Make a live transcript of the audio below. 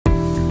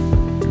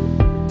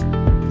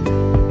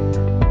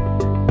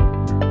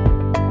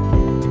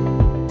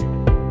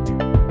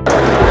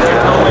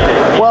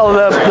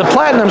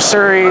Platinum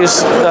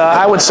Series,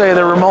 I would say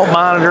the remote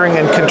monitoring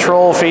and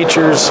control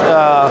features,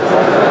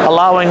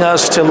 allowing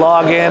us to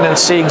log in and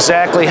see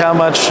exactly how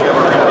much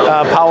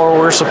power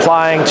we're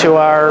supplying to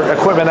our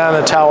equipment on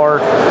the tower,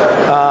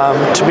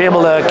 to be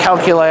able to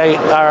calculate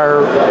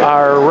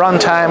our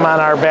runtime on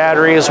our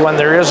batteries when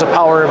there is a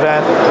power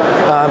event,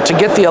 to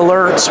get the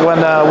alerts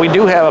when we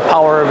do have a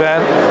power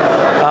event,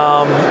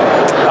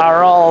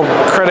 are all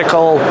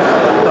critical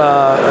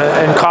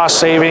in cost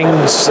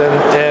savings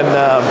and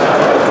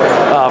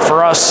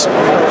for us.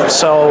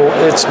 So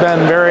it's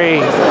been very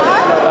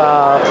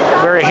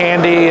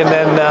handy, and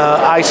then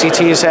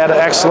ICT's had an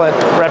excellent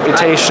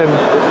reputation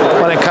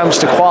when it comes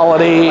to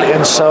quality,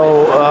 and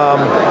so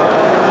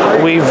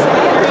we've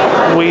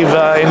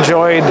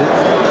enjoyed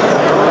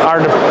our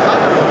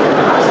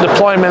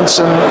deployments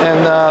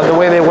and the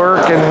way they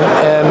work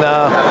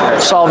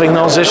and solving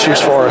those issues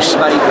for us.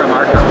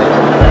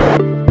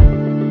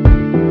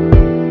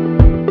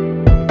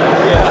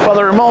 Well,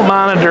 the remote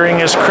monitoring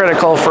is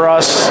critical for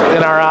us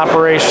in our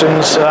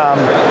operations,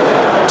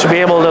 to be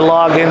able to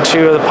log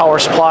into the power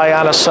supply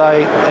on a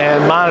site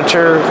and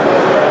monitor,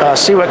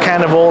 see what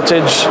kind of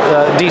voltage,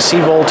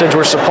 DC voltage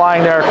we're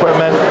supplying to our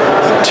equipment,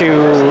 to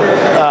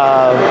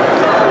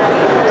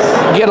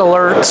get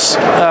alerts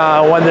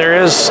when there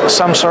is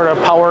some sort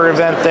of power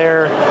event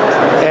there,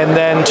 and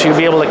then to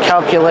be able to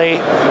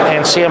calculate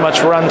and see how much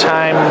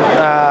runtime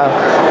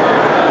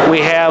we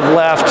have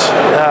left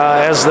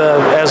as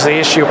the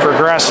issue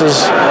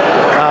progresses,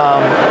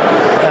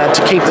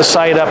 to keep the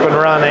site up and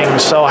running.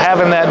 So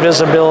having that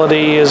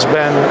visibility has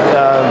been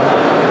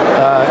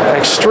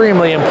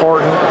extremely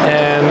important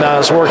and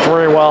has worked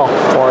very well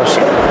for us.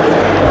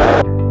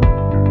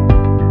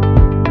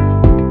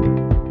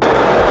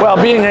 Well,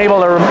 being able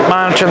to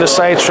monitor the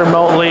sites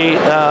remotely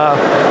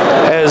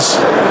has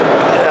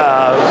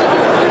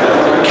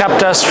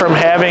kept us from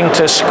having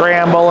to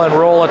scramble and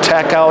roll a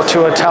tech out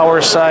to a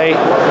tower site,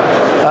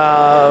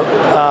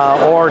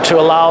 or to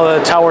allow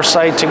the tower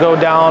site to go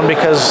down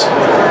because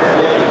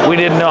we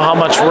didn't know how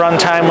much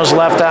runtime was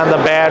left on the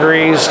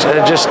batteries.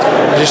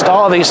 Just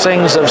all of these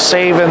things of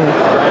saving,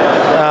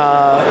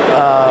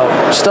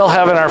 still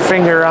having our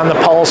finger on the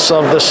pulse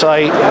of the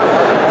site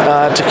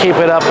to keep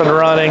it up and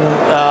running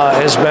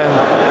has been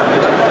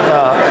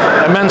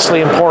immensely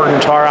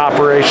important to our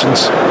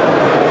operations.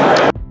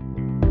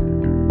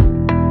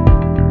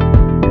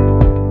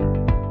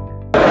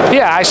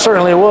 Yeah, I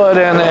certainly would,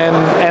 and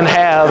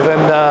have,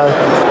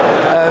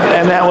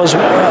 and that was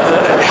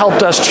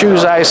helped us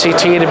choose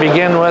ICT to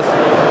begin with,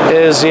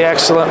 is the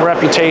excellent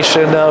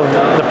reputation of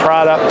the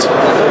product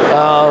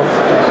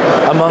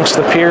amongst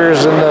the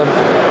peers and the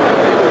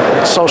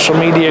social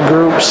media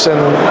groups and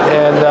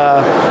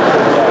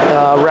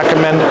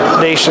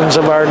recommendations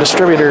of our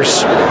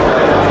distributors.